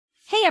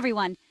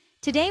everyone!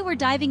 Today we're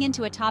diving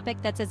into a topic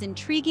that's as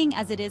intriguing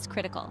as it is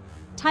critical.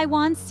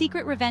 Taiwan's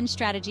secret revenge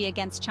strategy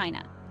against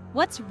China.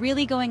 What's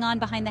really going on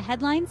behind the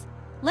headlines?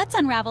 Let's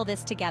unravel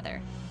this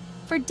together.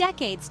 For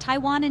decades,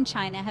 Taiwan and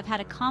China have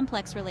had a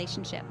complex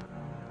relationship.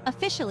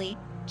 Officially,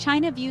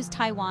 China views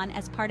Taiwan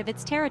as part of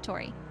its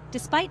territory,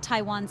 despite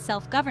Taiwan's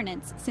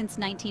self-governance since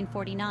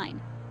 1949.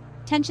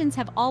 Tensions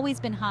have always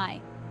been high,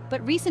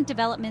 but recent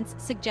developments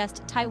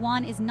suggest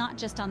Taiwan is not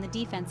just on the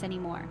defense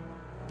anymore.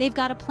 They've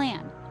got a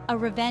plan, a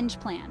revenge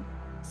plan.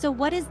 So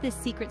what is this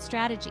secret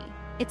strategy?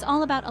 It's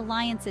all about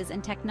alliances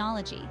and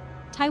technology.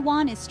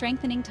 Taiwan is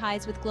strengthening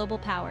ties with global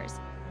powers,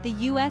 the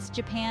US,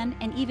 Japan,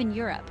 and even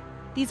Europe.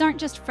 These aren't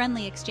just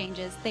friendly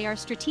exchanges, they are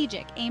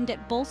strategic, aimed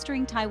at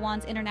bolstering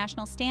Taiwan's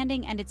international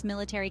standing and its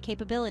military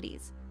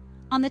capabilities.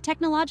 On the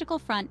technological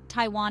front,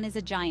 Taiwan is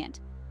a giant,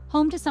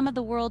 home to some of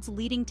the world's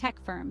leading tech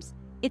firms.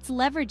 It's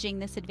leveraging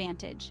this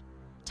advantage.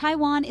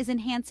 Taiwan is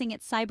enhancing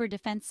its cyber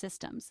defense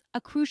systems,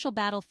 a crucial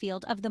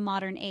battlefield of the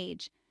modern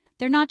age.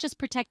 They're not just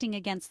protecting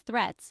against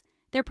threats,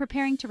 they're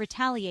preparing to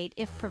retaliate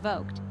if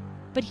provoked.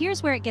 But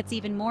here's where it gets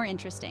even more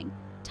interesting.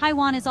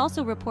 Taiwan is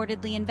also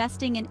reportedly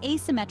investing in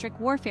asymmetric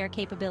warfare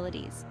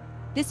capabilities.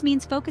 This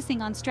means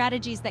focusing on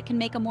strategies that can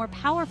make a more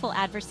powerful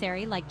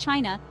adversary like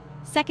China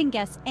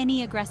second-guess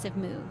any aggressive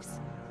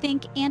moves.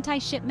 Think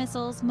anti-ship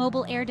missiles,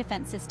 mobile air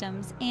defense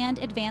systems, and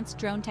advanced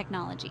drone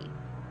technology.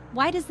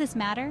 Why does this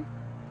matter?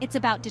 It's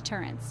about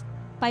deterrence.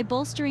 By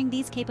bolstering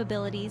these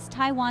capabilities,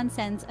 Taiwan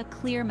sends a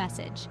clear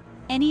message.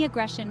 Any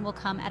aggression will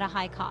come at a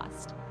high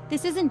cost.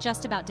 This isn't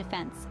just about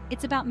defense,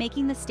 it's about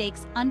making the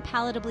stakes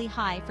unpalatably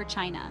high for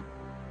China.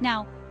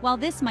 Now, while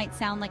this might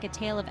sound like a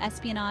tale of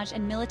espionage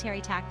and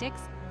military tactics,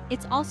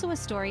 it's also a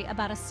story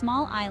about a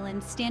small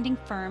island standing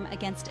firm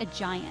against a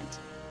giant.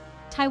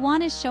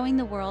 Taiwan is showing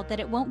the world that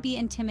it won't be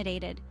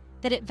intimidated,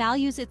 that it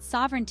values its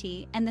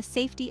sovereignty and the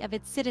safety of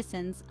its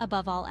citizens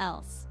above all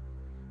else.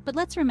 But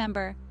let's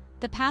remember,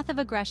 the path of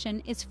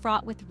aggression is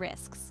fraught with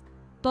risks.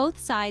 Both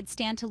sides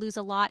stand to lose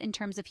a lot in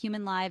terms of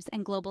human lives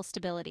and global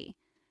stability.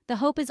 The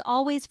hope is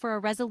always for a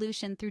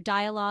resolution through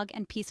dialogue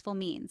and peaceful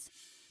means.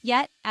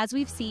 Yet, as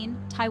we've seen,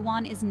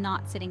 Taiwan is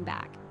not sitting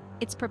back.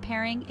 It's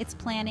preparing, it's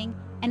planning,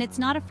 and it's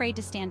not afraid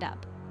to stand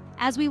up.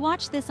 As we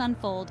watch this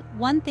unfold,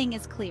 one thing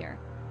is clear.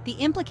 The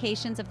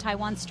implications of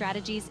Taiwan's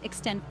strategies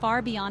extend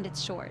far beyond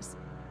its shores.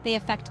 They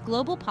affect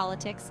global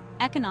politics,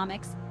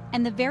 economics,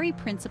 and the very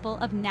principle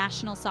of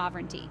national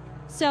sovereignty.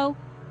 So,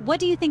 what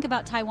do you think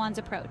about Taiwan's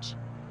approach?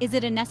 Is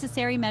it a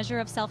necessary measure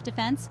of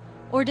self-defense,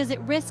 or does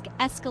it risk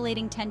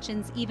escalating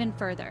tensions even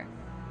further?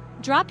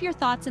 Drop your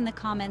thoughts in the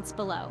comments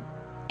below.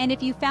 And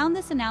if you found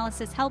this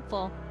analysis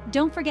helpful,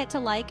 don't forget to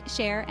like,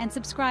 share, and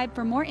subscribe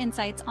for more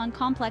insights on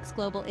complex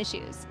global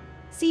issues.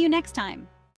 See you next time.